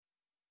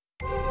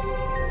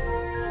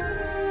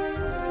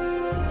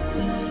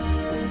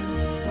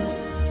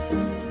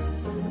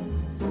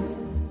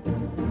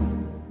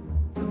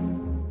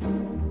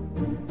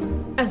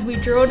As we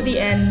draw to the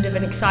end of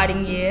an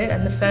exciting year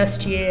and the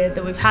first year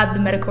that we've had the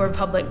Medical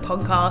Republic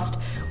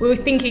podcast, we were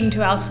thinking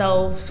to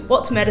ourselves,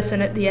 what's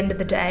medicine at the end of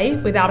the day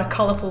without a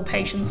colourful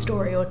patient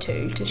story or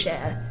two to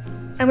share?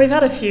 And we've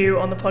had a few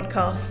on the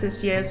podcast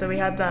this year, so we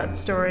had that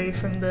story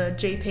from the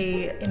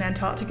GP in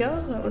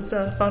Antarctica, that was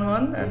a fun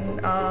one, and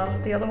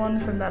the other one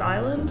from that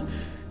island.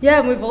 Yeah,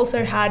 and we've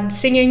also had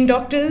singing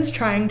doctors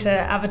trying to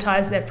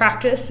advertise their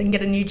practice and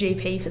get a new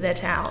GP for their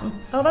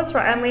town. Oh, that's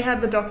right. And we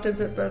had the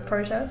doctors at the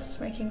protest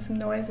making some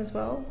noise as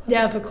well.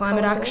 Yeah, for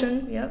climate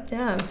action. Yep.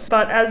 Yeah.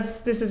 But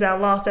as this is our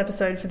last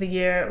episode for the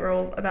year, we're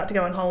all about to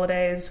go on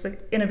holidays. We're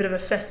in a bit of a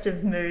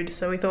festive mood,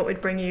 so we thought we'd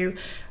bring you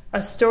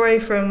a story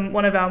from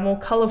one of our more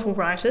colourful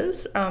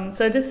writers.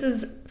 So this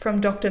is from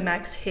Dr.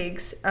 Max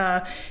Higgs.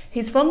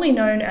 He's fondly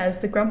known as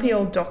the Grumpy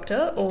Old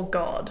Doctor or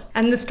God.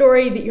 And the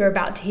story that you're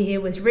about to hear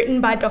was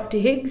written by Dr.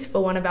 Higgs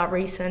for one of our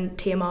recent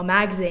TMR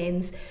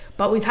magazines,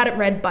 but we've had it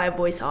read by a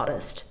voice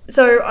artist.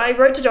 So I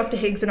wrote to Dr.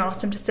 Higgs and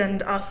asked him to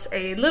send us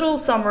a little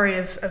summary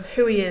of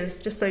who he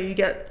is, just so you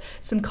get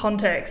some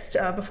context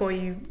before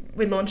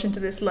we launch into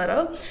this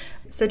letter.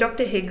 So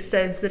Dr. Higgs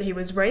says that he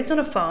was raised on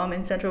a farm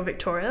in central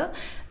Victoria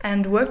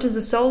and worked as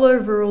a solo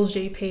rural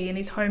GP in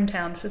his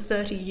hometown for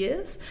 30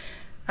 years.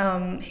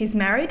 He's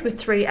married with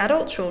 3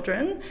 adult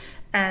children,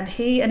 and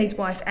he and his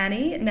wife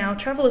Annie now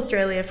travel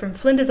Australia from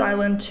Flinders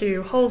Island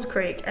to Halls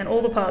Creek and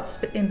all the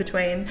parts in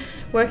between,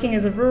 working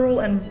as a rural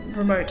and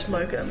remote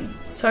locum.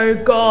 So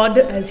God,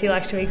 as he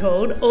likes to be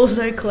called,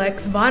 also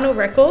collects vinyl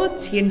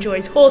records, he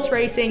enjoys horse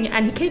racing,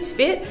 and he keeps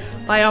fit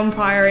by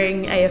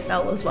umpiring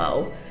AFL as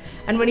well.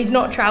 And when he's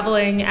not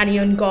travelling, Annie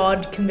and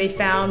God can be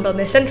found on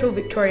their central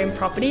Victorian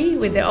property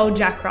with their old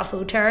Jack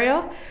Russell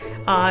Terrier.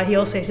 He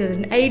also says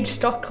an aged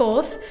stocked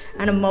horse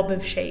and a mob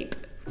of sheep.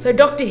 So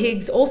Dr.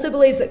 Higgs also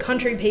believes that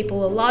country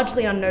people are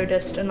largely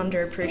unnoticed and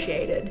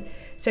underappreciated.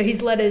 So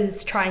his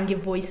letters try and give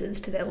voices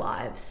to their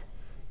lives.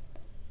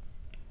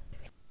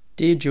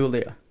 Dear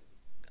Julia,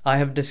 I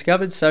have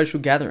discovered social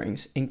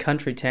gatherings in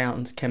country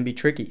towns can be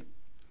tricky.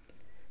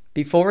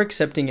 Before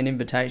accepting an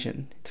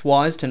invitation, it's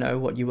wise to know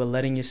what you are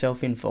letting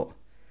yourself in for.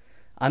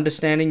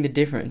 Understanding the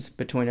difference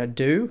between a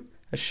do,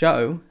 a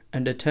show,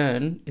 and a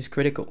turn is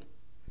critical.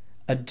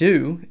 A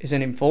do is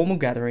an informal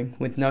gathering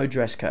with no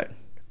dress code,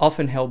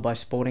 often held by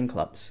sporting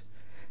clubs.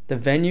 The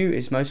venue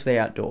is mostly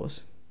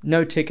outdoors.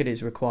 No ticket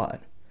is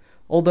required,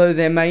 although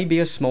there may be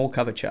a small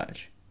cover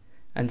charge,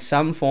 and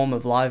some form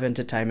of live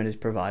entertainment is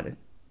provided.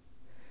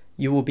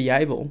 You will be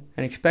able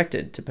and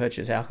expected to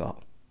purchase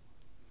alcohol.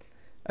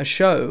 A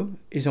show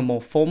is a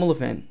more formal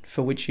event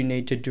for which you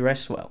need to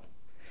dress well.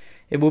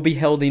 It will be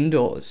held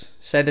indoors,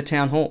 say the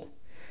town hall,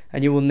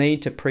 and you will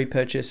need to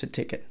pre-purchase a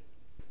ticket.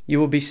 You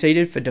will be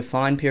seated for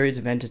defined periods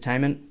of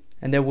entertainment,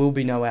 and there will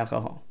be no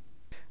alcohol.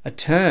 A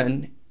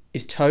turn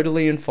is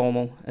totally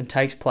informal and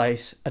takes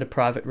place at a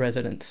private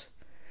residence.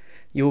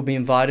 You will be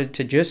invited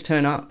to just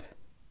turn up.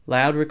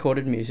 Loud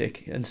recorded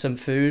music and some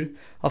food,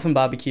 often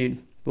barbecued,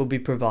 will be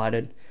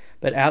provided,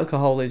 but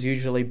alcohol is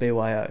usually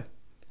BYO.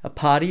 A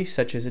party,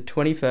 such as a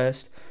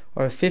 21st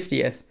or a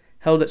 50th,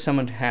 held at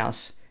someone's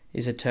house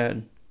is a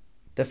turn.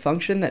 The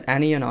function that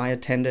Annie and I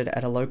attended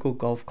at a local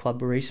golf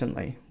club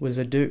recently was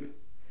a do.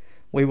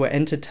 We were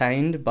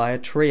entertained by a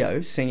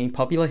trio singing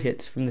popular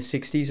hits from the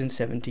 60s and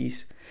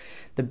 70s.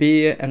 The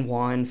beer and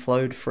wine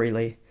flowed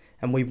freely,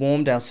 and we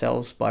warmed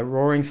ourselves by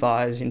roaring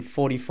fires in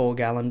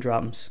 44-gallon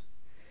drums.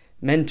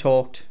 Men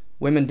talked,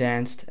 women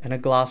danced, and a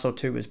glass or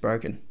two was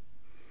broken.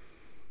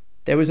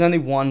 There was only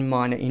one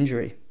minor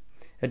injury.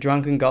 A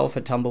drunken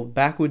golfer tumbled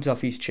backwards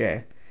off his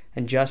chair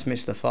and just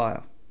missed the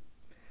fire.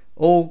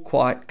 All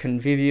quite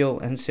convivial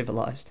and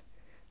civilised,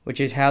 which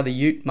is how the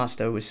Ute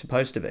muster was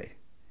supposed to be.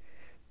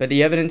 But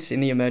the evidence in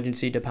the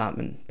emergency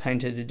department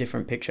painted a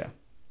different picture.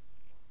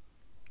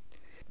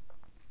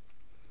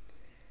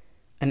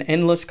 An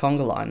endless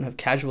conga line of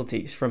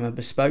casualties from a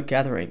bespoke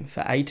gathering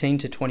for 18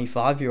 to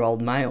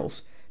 25-year-old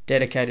males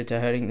dedicated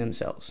to hurting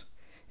themselves.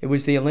 It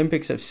was the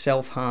Olympics of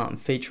self-harm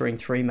featuring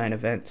 3 main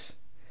events.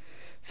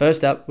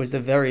 First up was the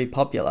very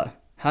popular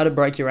How to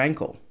Break Your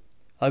Ankle,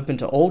 open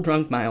to all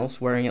drunk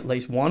males wearing at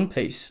least one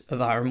piece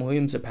of R.M.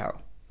 Williams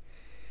apparel.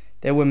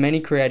 There were many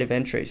creative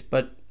entries,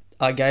 but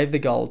I gave the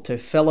gold to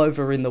Fell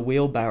Over in the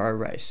Wheelbarrow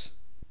Race,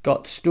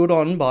 Got Stood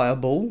On by a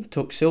Bull,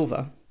 took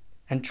silver,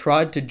 and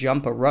Tried to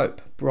Jump a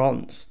Rope,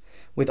 bronze,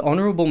 with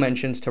honourable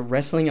mentions to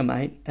Wrestling a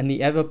Mate and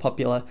the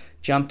ever-popular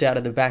Jumped Out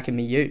of the Back of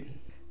Me Ute.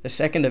 The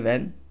second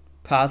event,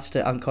 Paths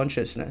to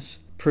Unconsciousness,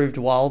 proved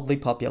wildly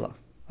popular,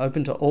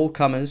 open to all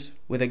comers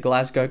with a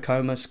Glasgow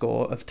Coma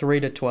score of 3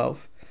 to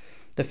 12.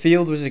 The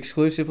field was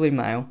exclusively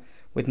male,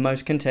 with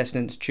most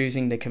contestants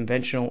choosing the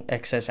conventional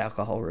excess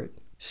alcohol route.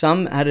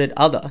 Some added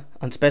other,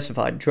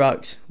 unspecified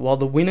drugs, while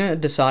the winner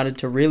decided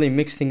to really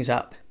mix things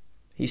up.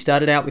 He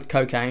started out with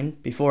cocaine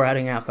before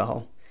adding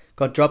alcohol,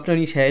 got dropped on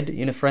his head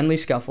in a friendly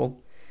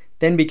scuffle,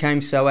 then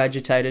became so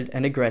agitated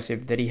and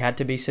aggressive that he had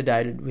to be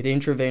sedated with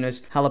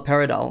intravenous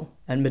haloperidol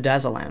and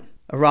midazolam.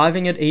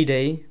 Arriving at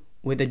ED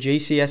with a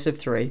GCS of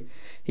 3,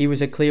 he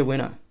was a clear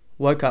winner,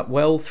 woke up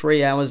well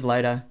 3 hours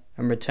later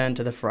and returned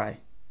to the fray.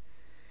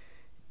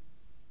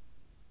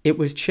 It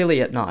was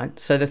chilly at night,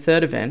 so the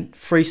third event,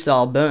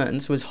 Freestyle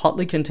Burns, was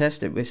hotly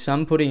contested, with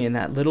some putting in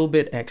that little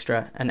bit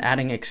extra and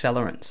adding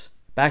accelerants.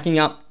 Backing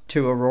up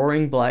to a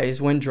roaring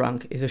blaze when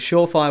drunk is a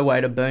surefire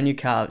way to burn your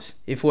calves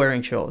if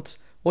wearing shorts,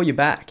 or your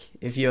back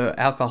if your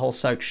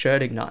alcohol-soaked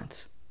shirt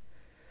ignites.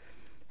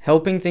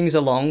 Helping things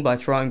along by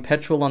throwing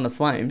petrol on the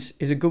flames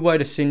is a good way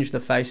to singe the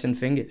face and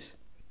fingers.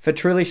 For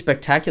truly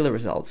spectacular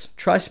results,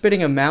 try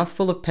spitting a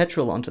mouthful of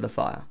petrol onto the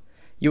fire.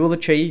 You will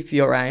achieve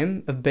your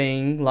aim of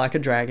being like a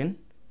dragon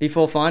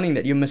before finding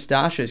that your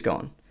moustache is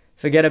gone.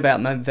 Forget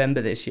about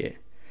November this year.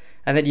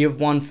 And that you have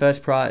won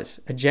first prize,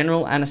 a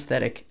general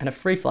anaesthetic and a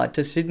free flight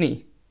to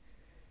Sydney.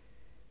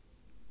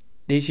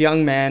 This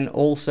young man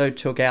also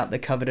took out the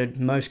coveted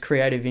Most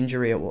Creative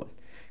Injury Award,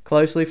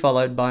 closely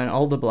followed by an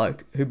older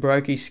bloke who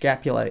broke his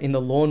scapula in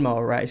the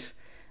lawnmower race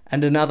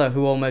and another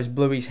who almost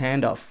blew his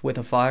hand off with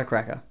a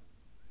firecracker.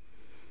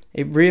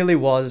 It really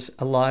was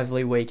a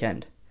lively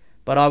weekend,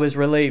 but I was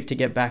relieved to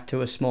get back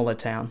to a smaller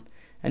town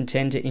and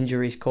tend to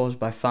injuries caused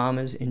by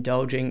farmers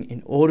indulging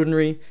in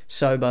ordinary,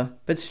 sober,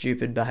 but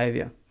stupid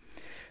behaviour.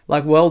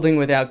 Like welding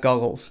without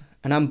goggles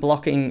and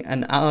unblocking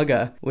an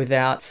auger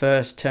without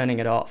first turning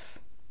it off.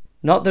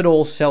 Not that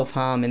all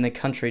self-harm in the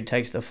country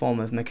takes the form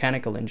of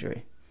mechanical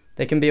injury.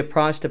 There can be a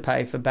price to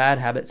pay for bad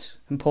habits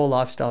and poor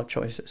lifestyle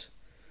choices.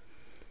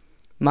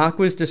 Mark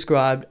was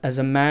described as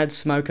a mad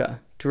smoker,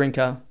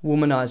 drinker,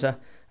 womanizer,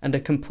 and a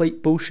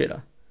complete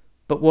bullshitter.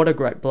 But what a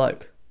great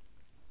bloke.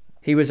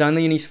 He was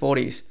only in his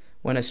 40s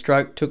when a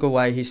stroke took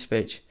away his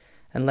speech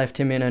and left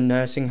him in a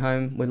nursing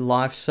home with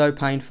life so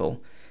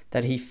painful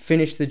that he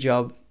finished the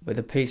job with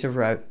a piece of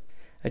rope,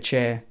 a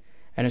chair,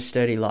 and a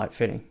sturdy light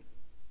fitting.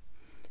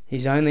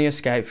 His only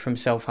escape from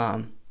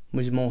self-harm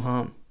was more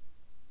harm.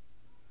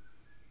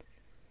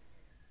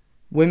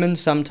 Women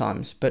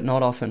sometimes, but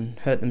not often,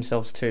 hurt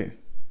themselves too.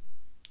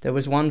 There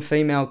was one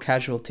female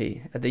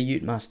casualty at the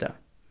Ute Muster,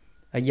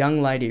 a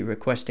young lady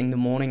requesting the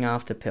morning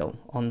after pill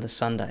on the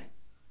Sunday.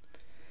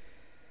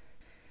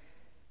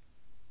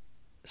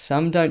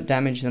 Some don't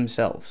damage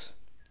themselves.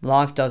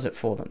 Life does it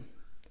for them.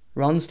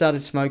 Ron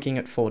started smoking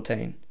at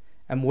 14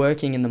 and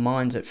working in the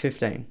mines at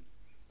 15.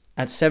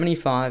 At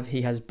 75,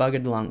 he has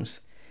buggered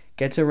lungs,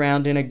 gets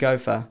around in a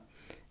gopher,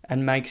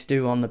 and makes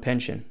do on the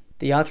pension.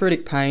 The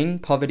arthritic pain,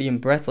 poverty and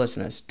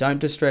breathlessness don't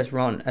distress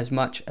Ron as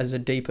much as a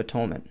deeper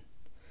torment.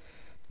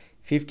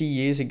 50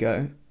 years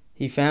ago,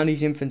 he found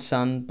his infant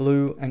son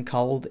blue and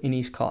cold in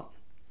his cot.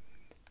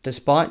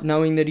 Despite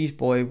knowing that his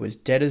boy was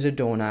dead as a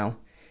doornail,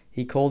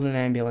 he called an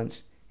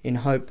ambulance in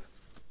hope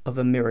of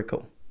a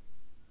miracle.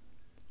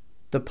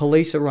 The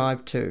police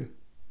arrived too.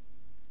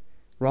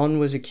 Ron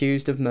was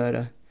accused of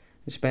murder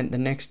and spent the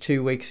next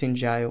 2 weeks in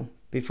jail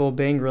before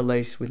being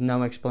released with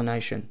no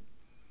explanation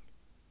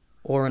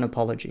or an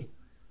apology.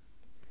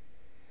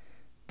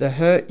 The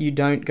hurt you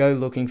don't go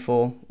looking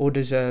for or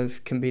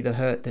deserve can be the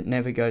hurt that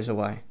never goes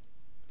away.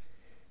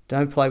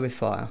 Don't play with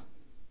fire.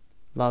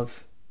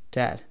 Love,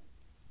 Dad.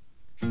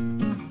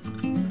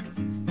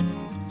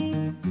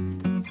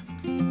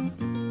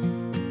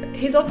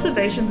 His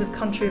observations of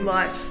country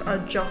life are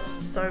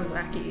just so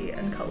wacky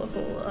and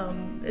colourful.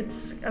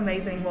 It's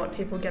amazing what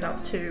people get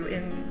up to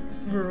in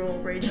rural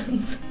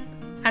regions.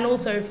 And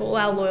also for all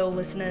our loyal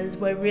listeners,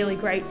 we're really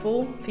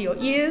grateful for your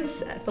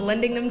ears, for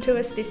lending them to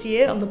us this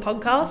year on the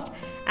podcast,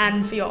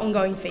 and for your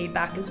ongoing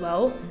feedback as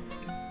well.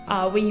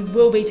 We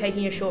will be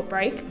taking a short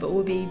break, but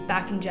we'll be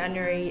back in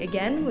January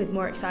again with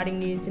more exciting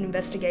news and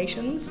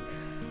investigations.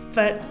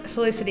 But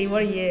Felicity,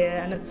 what a year,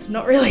 and it's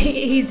not really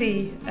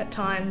easy at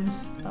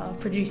times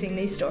producing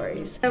these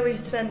stories. And we've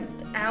spent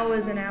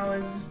hours and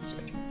hours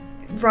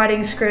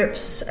writing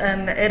scripts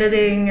and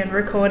editing and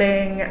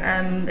recording,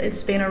 and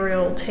it's been a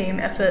real team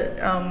effort.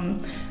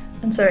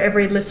 And so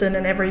every listen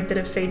and every bit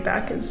of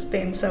feedback has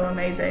been so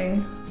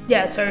amazing.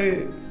 Yeah,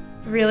 so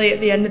really at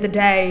the end of the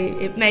day,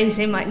 it may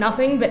seem like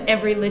nothing, but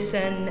every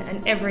listen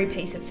and every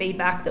piece of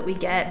feedback that we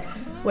get,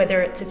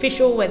 whether it's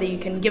official, whether you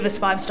can give us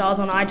 5 stars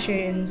on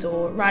iTunes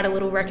or write a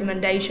little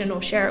recommendation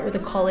or share it with a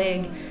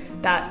colleague,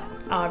 that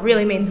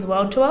really means the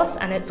world to us.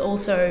 And it's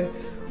also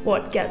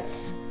what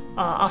gets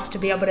us to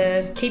be able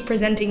to keep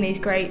presenting these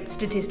great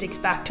statistics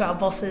back to our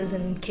bosses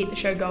and keep the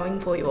show going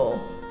for you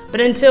all. But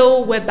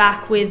until we're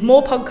back with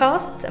more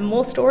podcasts and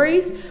more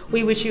stories,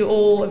 we wish you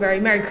all a very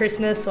Merry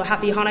Christmas or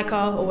Happy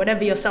Hanukkah or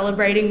whatever you're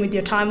celebrating with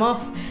your time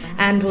off,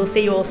 and we'll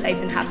see you all safe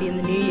and happy in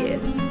the new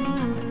year.